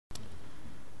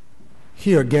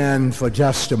Here again for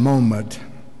just a moment,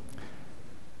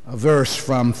 a verse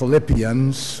from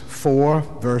Philippians 4,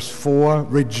 verse 4,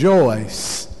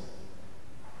 rejoice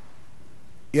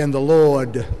in the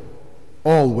Lord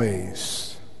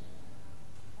always.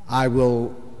 I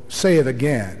will say it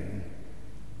again,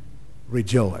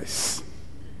 rejoice.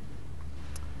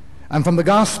 And from the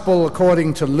Gospel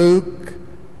according to Luke,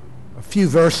 a few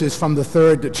verses from the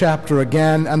 3rd chapter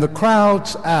again, and the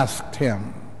crowds asked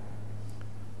him,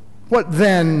 "What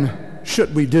then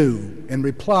should we do?" In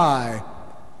reply,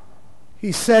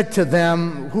 he said to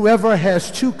them, "Whoever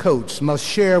has 2 coats must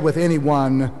share with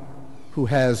anyone who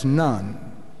has none,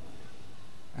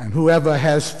 and whoever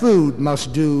has food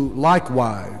must do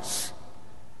likewise."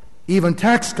 Even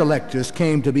tax collectors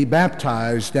came to be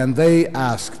baptized, and they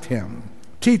asked him,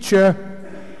 "Teacher,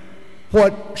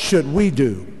 what should we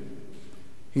do?"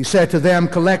 He said to them,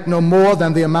 "Collect no more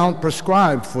than the amount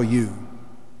prescribed for you."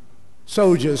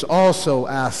 Soldiers also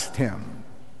asked him,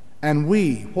 "And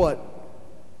we, what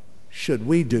should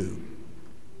we do?"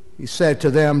 He said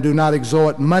to them, "Do not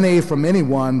extort money from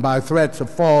anyone by threats of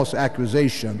false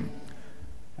accusation,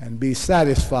 and be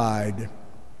satisfied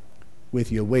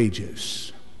with your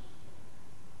wages."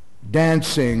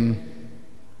 Dancing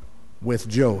with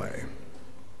joy.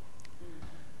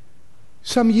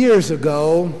 Some years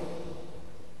ago,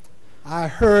 I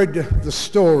heard the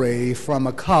story from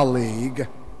a colleague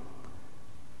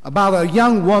about a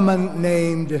young woman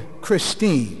named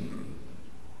Christine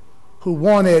who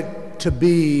wanted to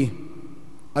be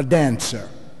a dancer.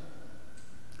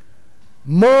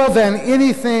 More than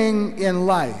anything in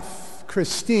life,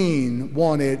 Christine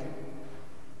wanted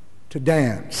to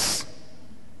dance.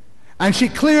 And she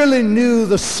clearly knew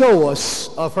the source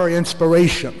of her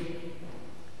inspiration.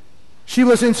 She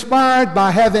was inspired by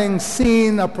having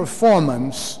seen a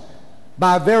performance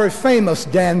by a very famous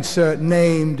dancer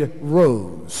named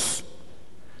Rose.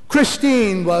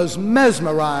 Christine was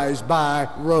mesmerized by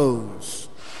Rose,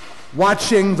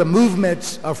 watching the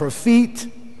movements of her feet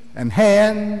and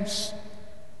hands,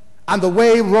 and the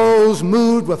way Rose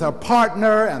moved with her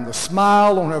partner and the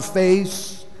smile on her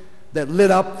face that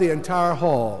lit up the entire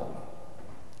hall.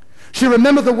 She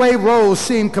remembered the way Rose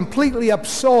seemed completely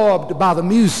absorbed by the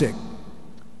music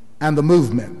and the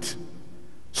movement,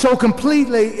 so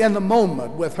completely in the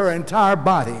moment with her entire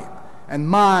body and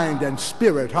mind and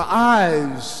spirit. Her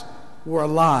eyes were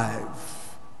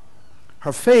alive.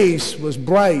 Her face was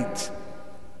bright,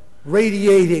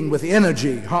 radiating with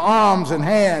energy. Her arms and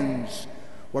hands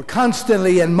were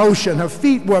constantly in motion. Her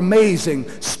feet were amazing,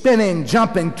 spinning,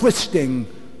 jumping, twisting,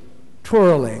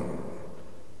 twirling.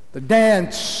 The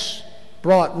dance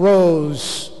brought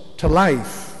Rose to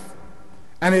life,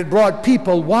 and it brought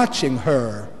people watching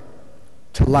her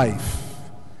to life.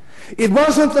 It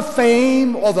wasn't the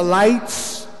fame or the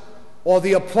lights or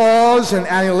the applause and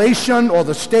adulation or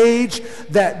the stage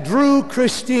that drew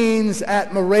Christine's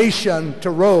admiration to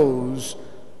Rose.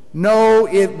 No,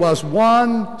 it was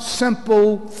one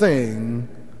simple thing: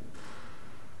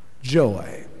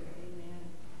 joy.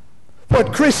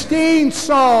 What Christine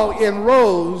saw in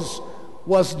Rose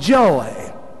was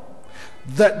joy.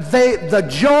 The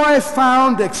joy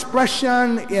found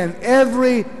expression in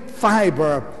every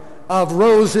fiber of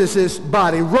Rose's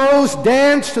body. Rose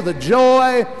danced to the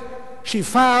joy she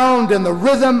found in the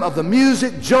rhythm of the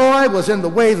music. Joy was in the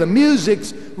way the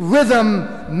music's rhythm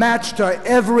matched her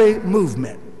every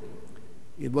movement.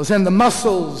 It was in the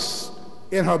muscles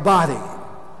in her body.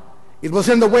 It was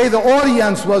in the way the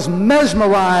audience was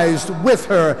mesmerized with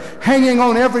her, hanging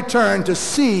on every turn to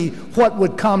see what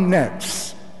would come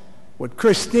next. What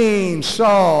Christine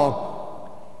saw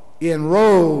in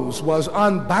Rose was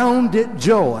unbounded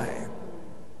joy,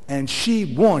 and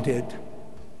she wanted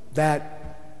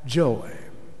that joy.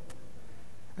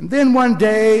 And then one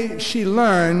day she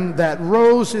learned that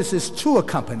Rose's tour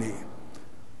company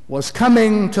was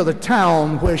coming to the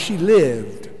town where she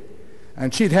lived,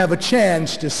 and she'd have a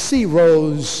chance to see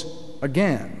Rose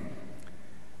again.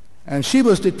 And she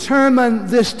was determined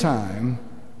this time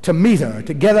to meet her,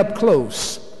 to get up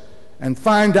close and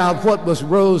find out what was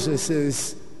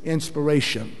Rose's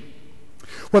inspiration.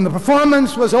 When the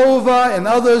performance was over and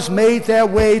others made their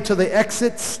way to the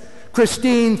exits,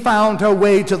 Christine found her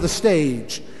way to the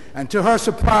stage, and to her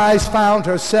surprise found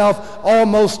herself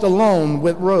almost alone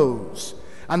with Rose.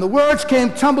 And the words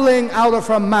came tumbling out of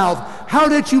her mouth. "How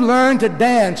did you learn to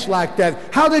dance like that?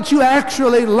 How did you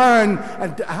actually learn,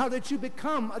 and how did you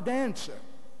become a dancer?"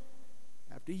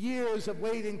 After years of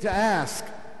waiting to ask,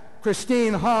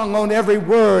 Christine hung on every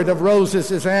word of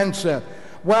Rose's answer.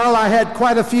 "Well, I had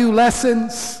quite a few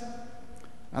lessons,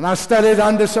 and I studied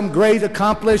under some great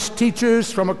accomplished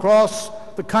teachers from across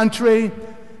the country,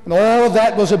 And all of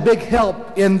that was a big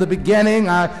help in the beginning.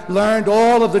 I learned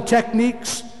all of the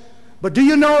techniques. But do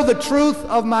you know the truth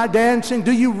of my dancing?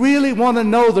 Do you really want to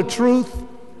know the truth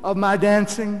of my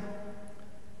dancing?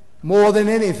 More than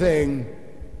anything,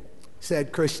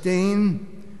 said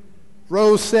Christine,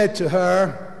 Rose said to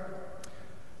her,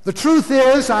 the truth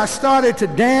is I started to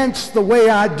dance the way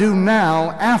I do now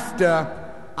after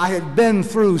I had been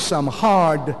through some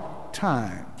hard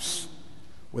times,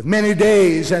 with many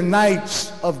days and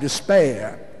nights of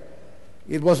despair.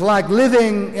 It was like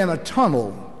living in a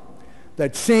tunnel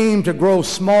that seemed to grow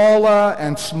smaller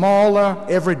and smaller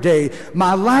every day.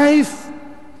 My life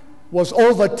was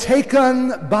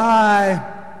overtaken by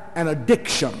an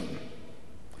addiction,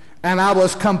 and I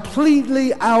was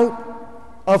completely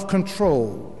out of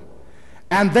control.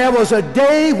 And there was a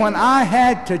day when I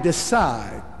had to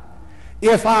decide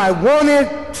if I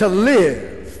wanted to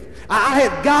live. I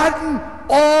had gotten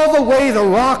all the way to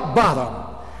rock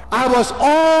bottom. I was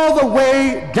all the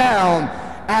way down.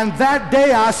 And that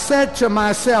day I said to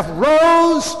myself,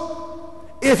 Rose,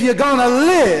 if you're going to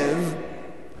live,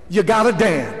 you got to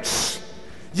dance.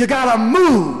 You got to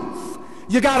move.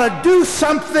 You got to do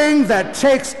something that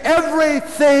takes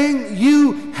everything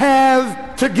you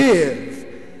have to give.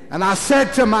 And I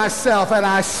said to myself, and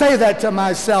I say that to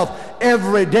myself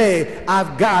every day,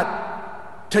 I've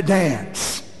got to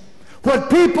dance. What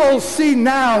people see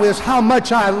now is how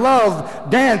much I love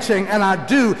dancing, and I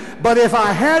do. But if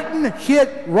I hadn't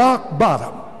hit rock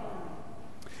bottom,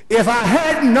 if I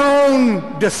hadn't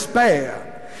known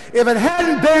despair, if it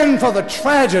hadn't been for the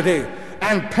tragedy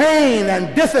and pain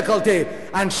and difficulty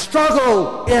and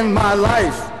struggle in my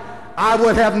life, I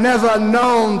would have never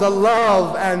known the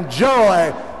love and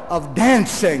joy of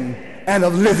dancing and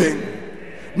of living.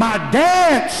 My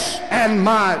dance and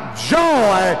my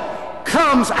joy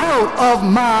comes out of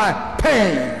my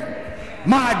pain.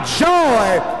 My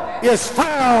joy is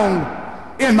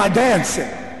found in my dancing,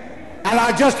 and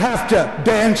I just have to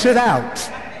dance it out.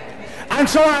 And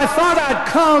so I thought I'd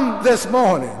come this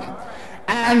morning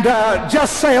and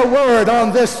just say a word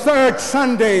on this third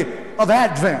Sunday of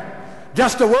Advent.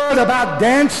 Just a word about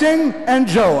dancing and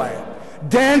joy.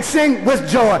 Dancing with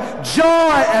joy. Joy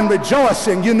and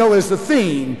rejoicing, you know, is the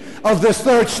theme of this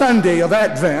third Sunday of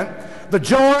Advent. The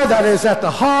joy that is at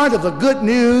the heart of the good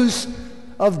news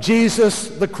of Jesus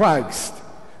the Christ.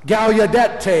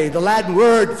 Gaudete, the Latin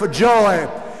word for joy.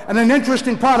 And an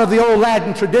interesting part of the old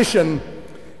Latin tradition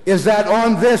is that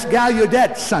on this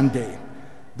Gaudete Sunday,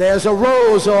 there's a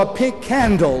rose or a pink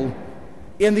candle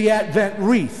in the Advent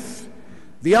wreath.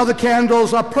 The other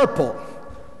candles are purple,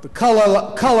 the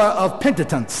color of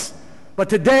penitence. But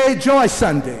today, Joy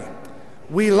Sunday,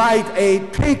 we light a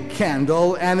pink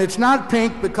candle, and it's not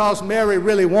pink because Mary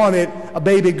really wanted a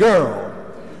baby girl,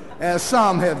 as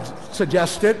some have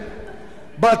suggested,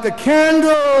 but the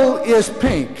candle is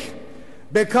pink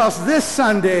because this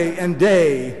Sunday and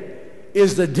day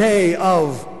is the day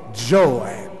of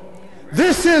joy.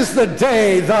 This is the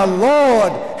day the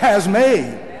Lord has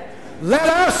made. Let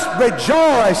us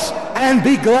rejoice and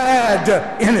be glad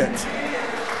in it.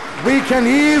 We can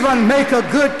even make a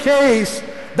good case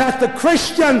that the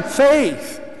Christian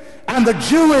faith and the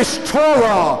Jewish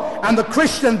Torah and the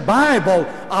Christian Bible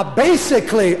are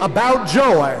basically about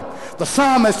joy. The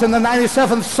psalmist in the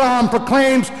 97th Psalm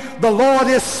proclaims, the Lord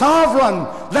is sovereign,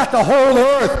 let the whole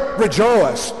earth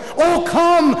rejoice. Oh,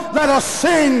 come, let us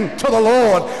sing to the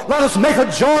Lord. Let us make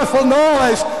a joyful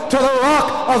noise to the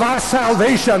rock of our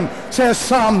salvation, says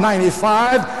Psalm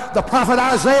 95. The prophet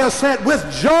Isaiah said, with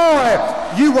joy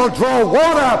you will draw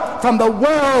water from the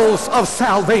wells of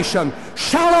salvation.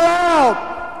 Shout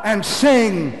aloud and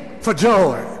sing for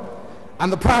joy.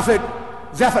 And the prophet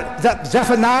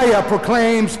Zephaniah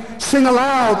proclaims, sing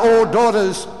aloud, O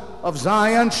daughters of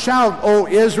Zion. Shout, O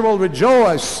Israel,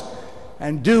 rejoice,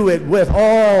 and do it with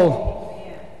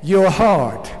all your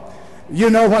heart. You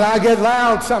know, when I get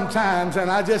loud sometimes,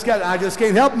 and I just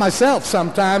can't help myself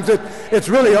sometimes, it's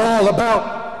really all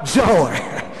about joy.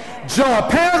 Joy.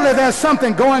 Apparently there's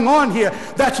something going on here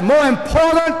that's more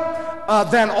important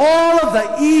than all of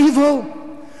the evil,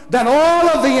 than all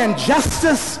of the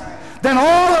injustice, than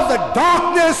all of the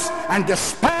darkness and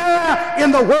despair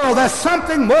in the world. There's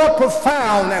something more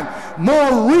profound and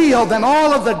more real than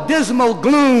all of the dismal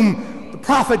gloom the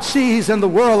prophet sees in the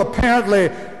world. Apparently,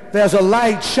 there's a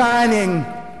light shining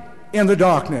in the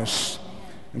darkness.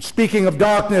 And speaking of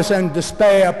darkness and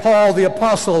despair, Paul the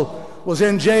apostle was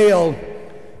in jail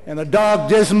in a dark,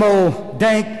 dismal,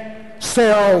 dank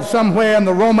cell somewhere in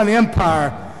the Roman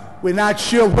Empire. We're not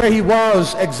sure where he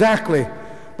was exactly,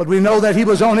 but we know that he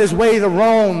was on his way to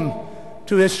Rome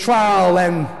to his trial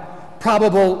and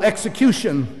probable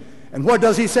execution. And what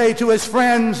does he say to his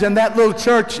friends in that little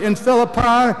church in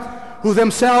Philippi, who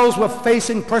themselves were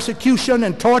facing persecution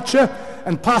and torture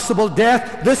and possible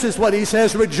death? This is what he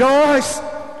says: rejoice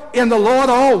in the Lord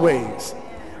always.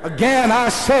 Again, I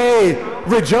say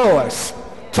rejoice.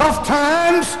 Tough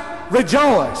times,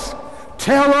 rejoice.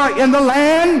 Terror in the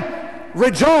land,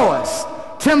 rejoice.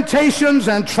 Temptations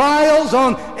and trials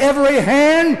on every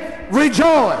hand,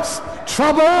 rejoice.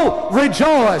 Trouble,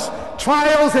 rejoice.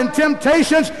 Trials and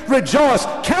temptations, rejoice.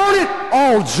 Count it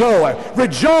all joy.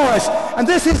 Rejoice. And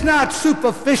this is not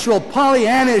superficial,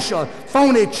 Pollyannish, or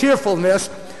phony cheerfulness.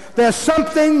 There's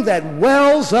something that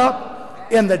wells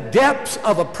up in the depths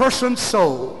of a person's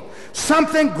soul.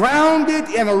 Something grounded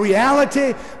in a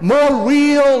reality more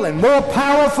real and more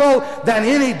powerful than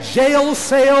any jail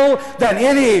cell, than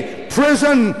any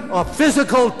prison or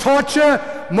physical torture,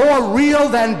 more real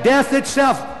than death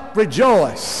itself.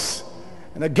 Rejoice.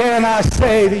 And again, I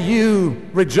say to you,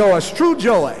 rejoice. True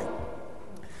joy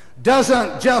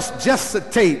doesn't just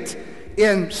gestate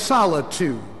in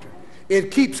solitude. It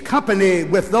keeps company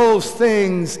with those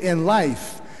things in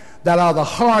life that are the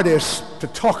hardest to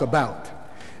talk about,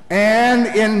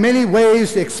 and in many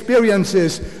ways the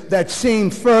experiences that seem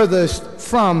furthest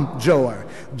from joy.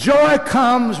 Joy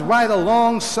comes right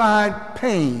alongside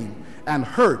pain and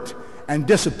hurt and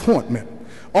disappointment.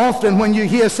 Often when you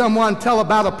hear someone tell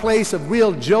about a place of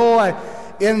real joy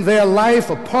in their life,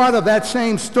 a part of that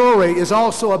same story is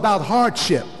also about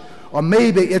hardship, or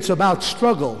maybe it's about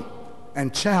struggle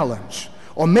and challenge,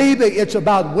 or maybe it's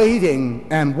about waiting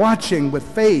and watching with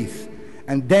faith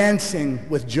and dancing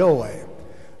with joy.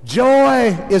 Joy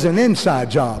is an inside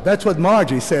job. That's what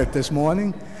Margie said this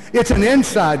morning. It's an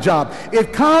inside job.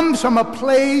 It comes from a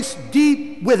place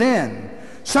deep within.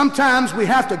 Sometimes we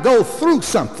have to go through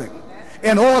something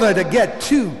in order to get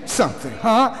to something,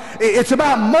 It's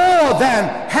about more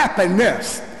than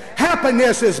happiness.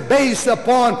 Happiness is based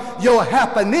upon your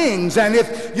happenings, and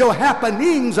if your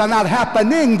happenings are not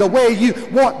happening the way you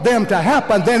want them to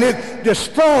happen, then it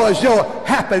destroys your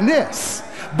happiness.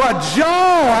 But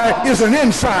joy is an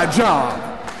inside job,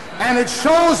 and it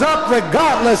shows up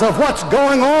regardless of what's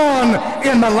going on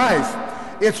in the life.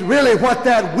 It's really what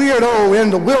that weirdo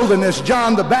in the wilderness,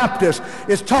 John the Baptist,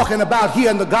 is talking about here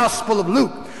in the Gospel of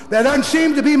Luke. There doesn't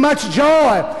seem to be much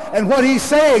joy. And what he's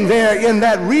saying there in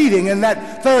that reading, in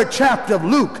that 3rd chapter of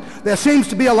Luke, there seems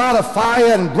to be a lot of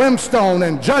fire and brimstone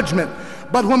and judgment.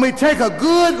 But when we take a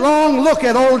good long look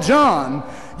at old John,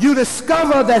 you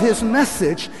discover that his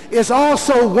message is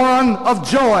also one of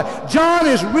joy. John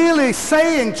is really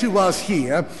saying to us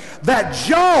here that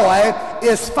joy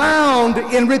is found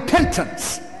in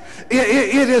repentance.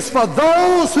 It is for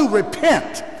those who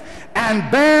repent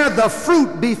and bear the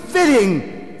fruit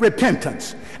befitting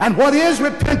repentance. And what is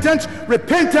repentance?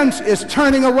 Repentance is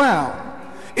turning around.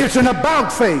 It's an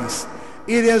about face.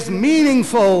 It is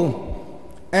meaningful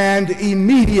and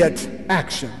immediate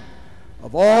action.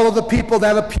 Of all of the people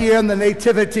that appear in the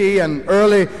nativity and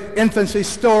early infancy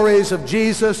stories of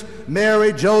Jesus,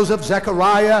 Mary, Joseph,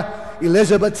 Zechariah,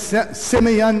 Elizabeth,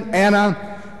 Simeon,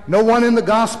 Anna, no one in the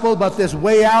gospel but this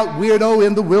way out weirdo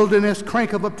in the wilderness,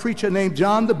 crank of a preacher named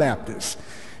John the Baptist,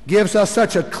 gives us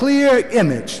such a clear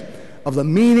image of the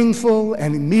meaningful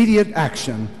and immediate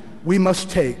action we must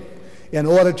take in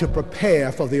order to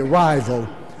prepare for the arrival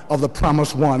of the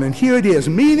promised one. And here it is,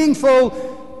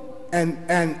 meaningful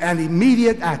and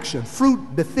immediate action,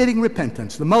 fruit befitting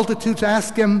repentance. The multitudes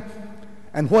asked him,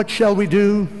 "And what shall we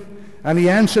do?" And he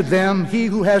answered them, "He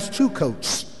who has 2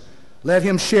 coats, let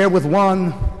him share with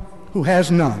one who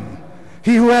has none.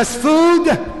 He who has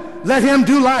food, let him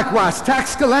do likewise."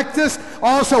 Tax collectors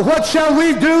also, "What shall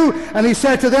we do?" And he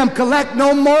said to them, "Collect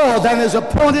no more than is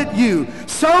appointed you."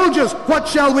 Soldiers, "What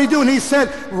shall we do?" And he said,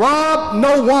 "Rob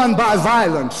no one by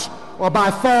violence or by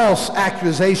false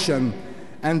accusation,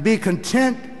 and be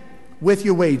content with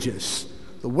your wages."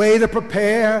 The way to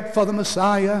prepare for the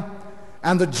Messiah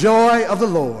and the joy of the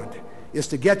Lord is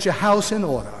to get your house in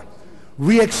order,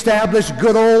 reestablish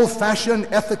good old-fashioned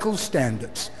ethical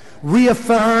standards,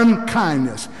 reaffirm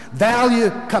kindness,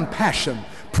 value compassion,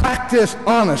 practice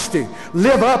honesty,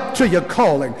 live up to your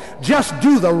calling, just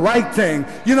do the right thing.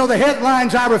 You know, the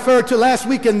headlines I referred to last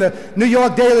week in the New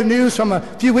York Daily News from a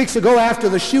few weeks ago after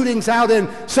the shootings out in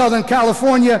Southern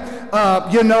California,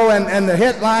 and the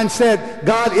headline said,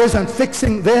 "God isn't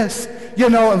fixing this."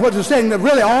 And what they're saying, that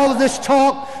really all of this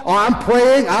talk, I'm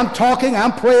praying, I'm talking,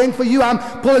 I'm praying for you, I'm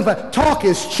pulling for, talk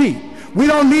is cheap. We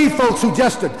don't need folks who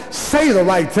just to say the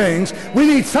right things. We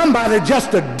need somebody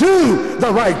just to do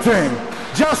the right thing.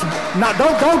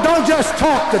 Don't just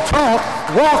talk the talk,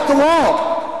 walk the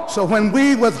walk. So when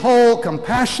we withhold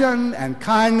compassion and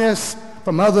kindness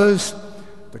from others,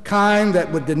 the kind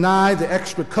that would deny the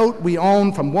extra coat we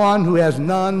own from one who has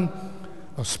none,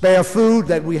 or spare food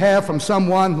that we have from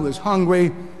someone who is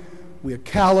hungry, we are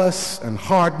callous and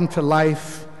hardened to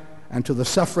life and to the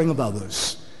suffering of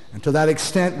others. And to that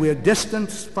extent, we are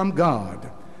distanced from God.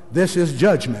 This is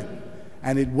judgment,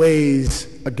 and it weighs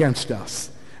against us.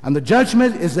 And the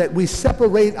judgment is that we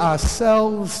separate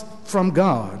ourselves from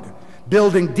God,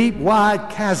 building deep, wide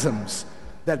chasms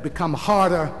that become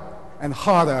harder and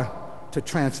harder to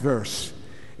traverse.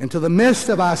 Into the midst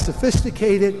of our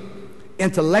sophisticated,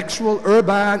 intellectual,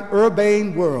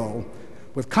 urbane world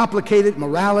with complicated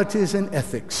moralities and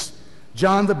ethics,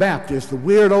 John the Baptist, the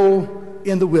weirdo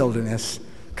in the wilderness,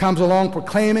 comes along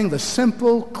proclaiming the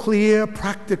simple, clear,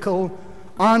 practical,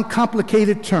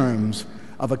 uncomplicated terms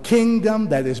of a kingdom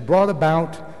that is brought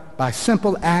about by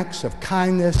simple acts of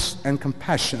kindness and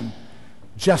compassion,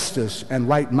 justice and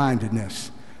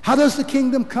right-mindedness. How does the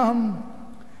kingdom come?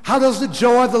 How does the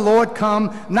joy of the Lord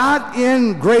come? Not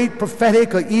in great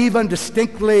prophetic or even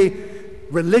distinctly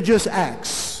religious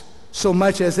acts, so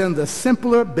much as in the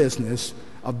simpler business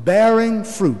of bearing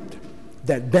fruit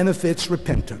that benefits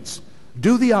repentance.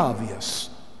 Do the obvious.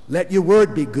 Let your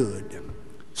word be good.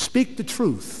 Speak the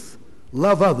truth.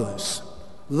 Love others.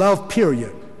 Love,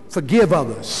 period. Forgive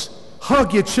others.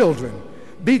 Hug your children.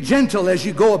 Be gentle as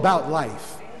you go about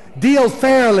life. Deal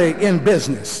fairly in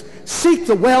business. Seek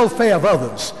the welfare of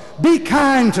others. Be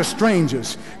kind to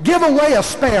strangers. Give away a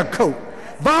spare coat.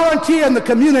 Volunteer in the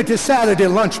community Saturday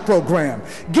lunch program.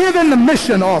 Give in the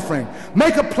mission offering.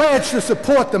 Make a pledge to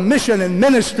support the mission and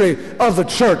ministry of the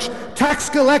church. Tax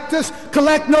collectors,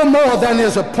 collect no more than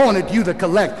is appointed you to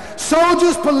collect.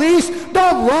 Soldiers, police,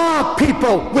 don't rob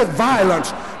people with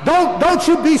violence. Don't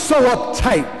you be so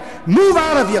uptight. Move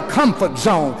out of your comfort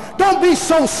zone. Don't be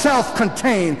so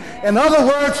self-contained. In other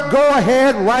words, go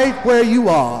ahead right where you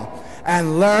are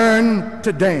and learn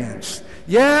to dance.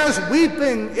 Yes,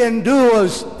 weeping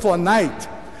endures for a night,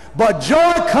 but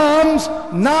joy comes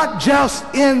not just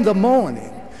in the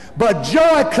morning, but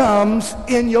joy comes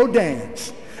in your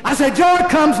dance. I say joy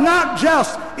comes not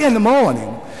just in the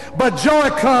morning, but joy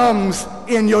comes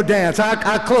in your dance.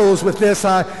 I close with this.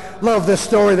 I love this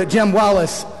story that Jim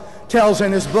Wallace tells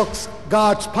in his books,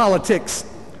 God's Politics,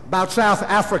 about South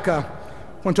Africa,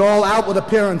 when to all outward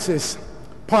appearances,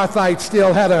 apartheid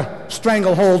still had a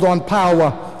stranglehold on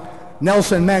power.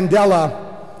 Nelson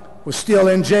Mandela was still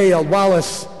in jail.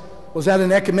 Wallace was at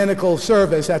an ecumenical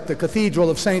service at the Cathedral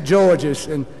of St. George's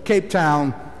in Cape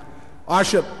Town.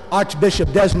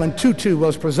 Archbishop Desmond Tutu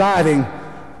was presiding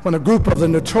when a group of the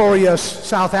notorious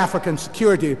South African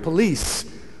security police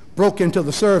broke into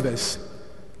the service.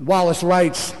 Wallace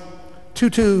writes,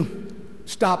 Tutu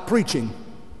stopped preaching,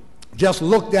 just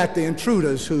looked at the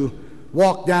intruders who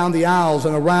walked down the aisles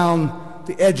and around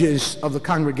the edges of the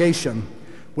congregation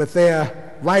with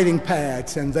their writing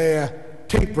pads and their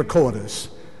tape recorders.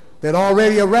 They'd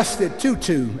already arrested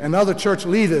Tutu and other church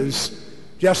leaders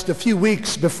just a few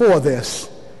weeks before this,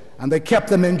 and they kept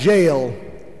them in jail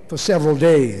for several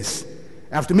days.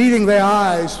 After meeting their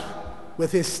eyes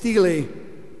with his steely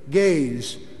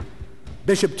gaze,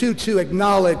 Bishop Tutu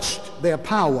acknowledged their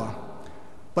power,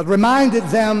 but reminded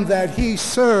them that he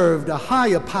served a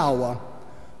higher power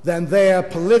than their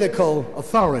political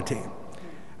authority.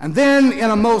 And then,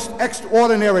 in a most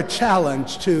extraordinary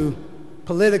challenge to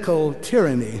political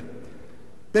tyranny,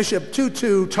 Bishop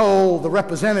Tutu told the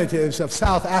representatives of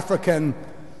South African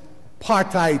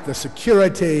apartheid, the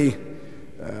security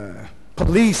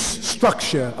police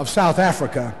structure of South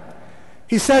Africa,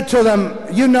 he said to them,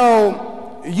 you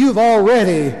know, you've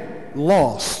already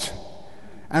lost.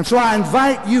 And so I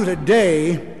invite you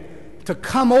today to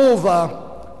come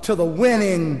over to the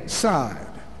winning side.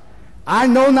 I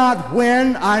know not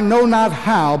when, I know not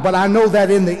how, but I know that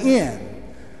in the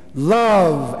end,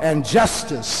 love and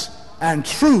justice and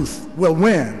truth will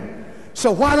win.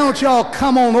 So why don't y'all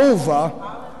come on over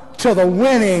to the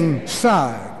winning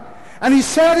side? And he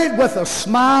said it with a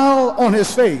smile on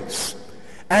his face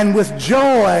and with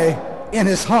joy in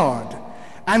his heart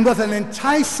and with an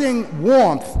enticing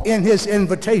warmth in his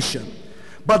invitation,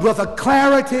 but with a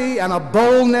clarity and a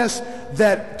boldness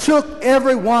that took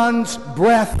everyone's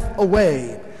breath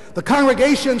away. The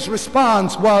congregation's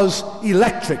response was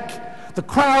electric. The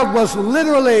crowd was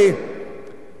literally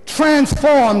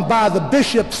transformed by the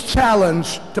bishop's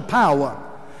challenge to power.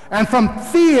 And from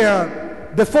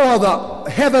fear before the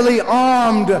heavily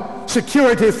armed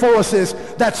security forces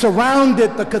that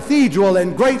surrounded the cathedral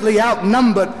and greatly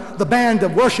outnumbered the band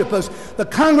of worshipers, the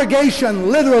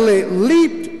congregation literally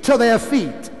leaped to their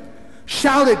feet,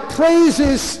 shouted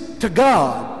praises to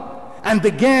God, and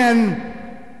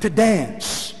began to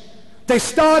dance. They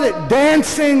started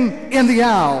dancing in the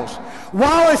aisles.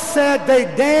 Wallace said they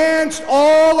danced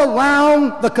all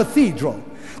around the cathedral.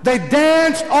 They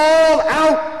danced all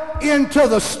out into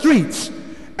the streets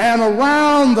and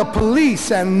around the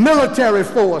police and military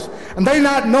force. And they,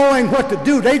 not knowing what to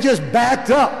do, they just backed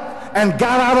up and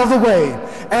got out of the way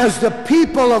as the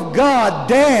people of God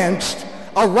danced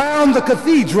around the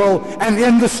cathedral and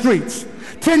in the streets.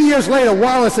 10 years later,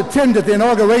 Wallace attended the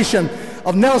inauguration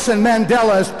of Nelson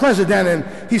Mandela as president, and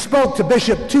he spoke to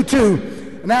Bishop Tutu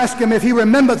and asked him if he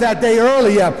remembered that day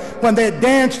earlier when they had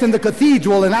danced in the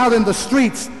cathedral and out in the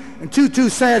streets. And Tutu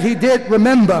said he did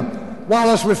remember.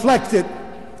 Wallace reflected,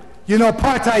 you know,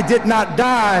 apartheid did not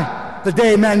die the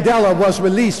day Mandela was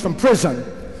released from prison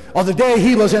or the day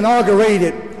he was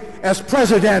inaugurated as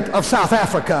president of South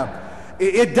Africa.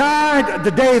 It died the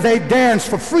day they danced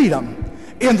for freedom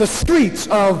in the streets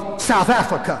of South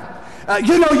Africa.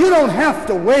 You know, you don't have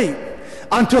to wait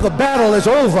until the battle is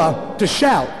over to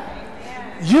shout.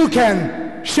 You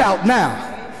can shout now.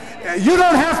 You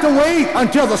don't have to wait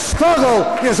until the struggle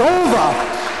is over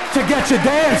to get your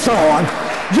dance on.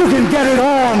 You can get it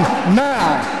on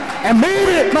now. And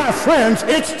maybe, my friends,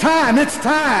 it's time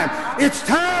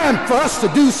for us to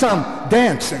do some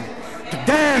dancing. To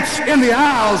dance in the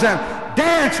aisles and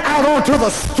dance out onto the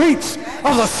streets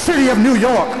of the city of New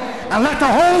York and let the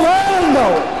whole world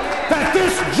know that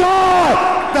this joy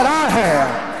that I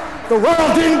have, the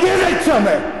world didn't give it to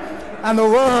me, and the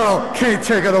world can't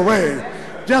take it away.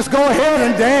 Just go ahead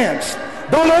and dance.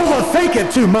 Don't overthink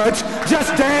it too much.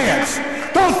 Just dance.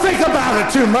 Don't think about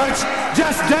it too much.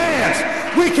 Just dance.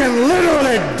 We can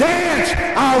literally dance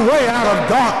our way out of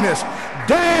darkness.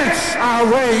 Dance our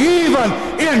way even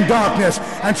in darkness.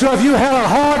 And so if you had a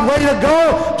hard way to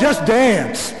go, just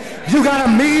dance. If you got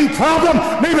a mean problem,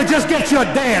 maybe just get your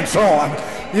dance on.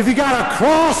 If you got a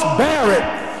cross, bear it.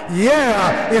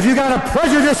 Yeah. If you got a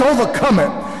prejudice, overcome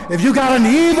it. If you got an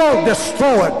evil,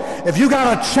 destroy it. If you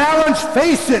got a challenge,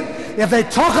 face it. If they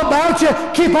talk about you,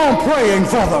 keep on praying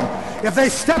for them. If they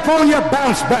step on you,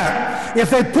 bounce back. If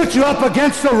they put you up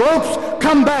against the ropes,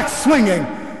 come back swinging.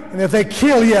 And if they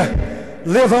kill you,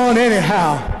 live on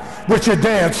anyhow with your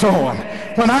dance on.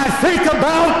 When I think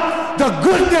about the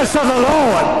goodness of the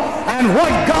Lord and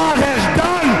what God has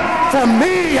done for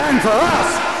me and for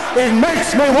us, it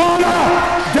makes me want to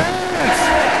dance.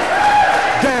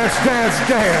 Dance, dance,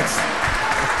 dance.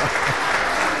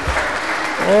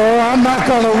 Oh, I'm not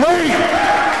going to wait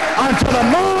until the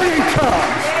morning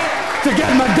comes to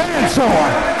get my dance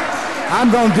on.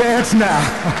 I'm going to dance now.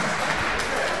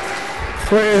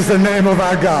 Praise the name of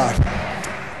our God.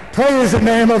 Praise the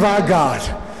name of our God.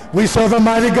 We serve a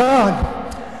mighty God.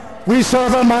 We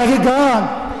serve a mighty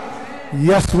God.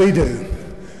 Yes, we do.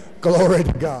 Glory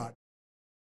to God.